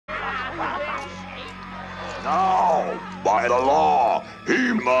Now, by the law,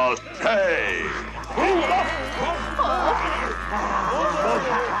 he must pay.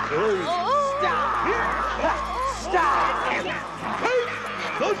 Stop!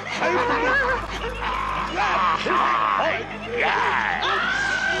 The Chamberlain!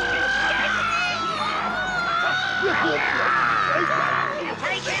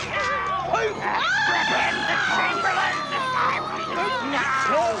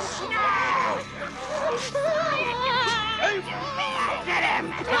 Get him!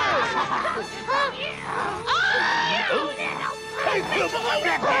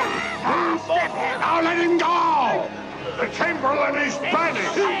 Now let him go! The Chamberlain is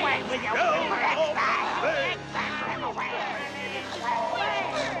banished!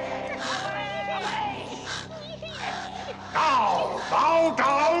 Now, bow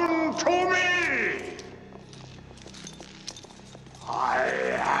down to me! I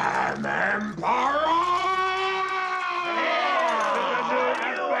am Emperor!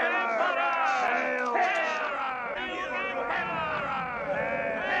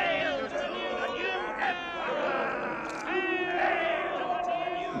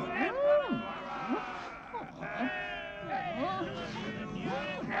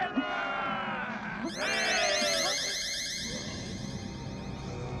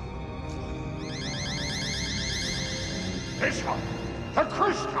 This one, the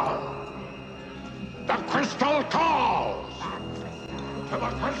crystal! The crystal calls! To the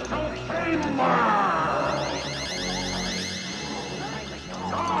crystal chamber!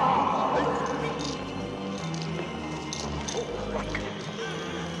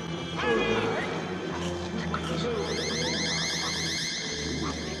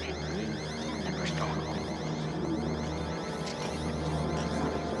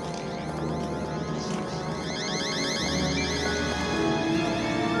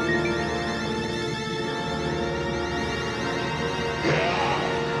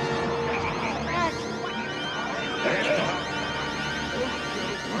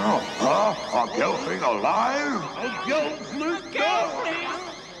 A gelfling alive? A gelfling?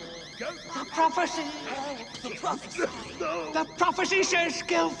 The prophecy! The prophecy says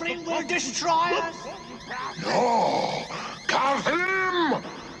Gelfling will destroy us! No! Calvin!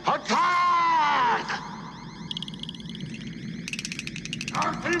 Attack!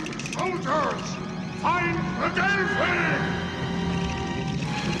 Calvin soldiers! Find the gelfling!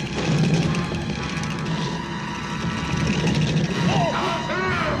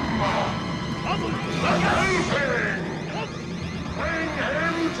 The gelfling! Bring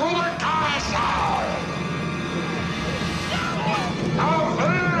him to the castle!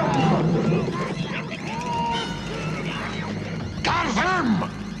 Calvin!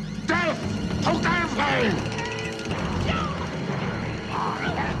 Death to gelfling!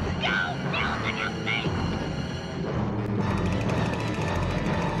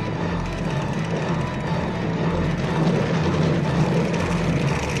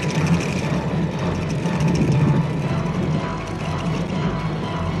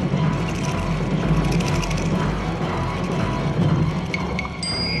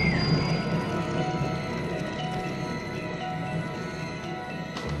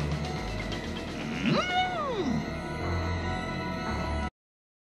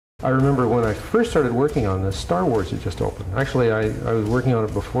 I remember when I first started working on this, Star Wars had just opened. Actually, I was working on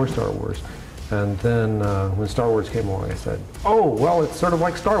it before Star Wars. And then when Star Wars came along, I said, oh, well, it's sort of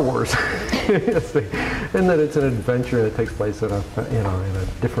like Star Wars. In that it's an adventure that takes place in a, in a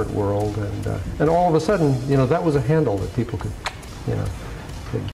different world. And all of a sudden, that was a handle that people could,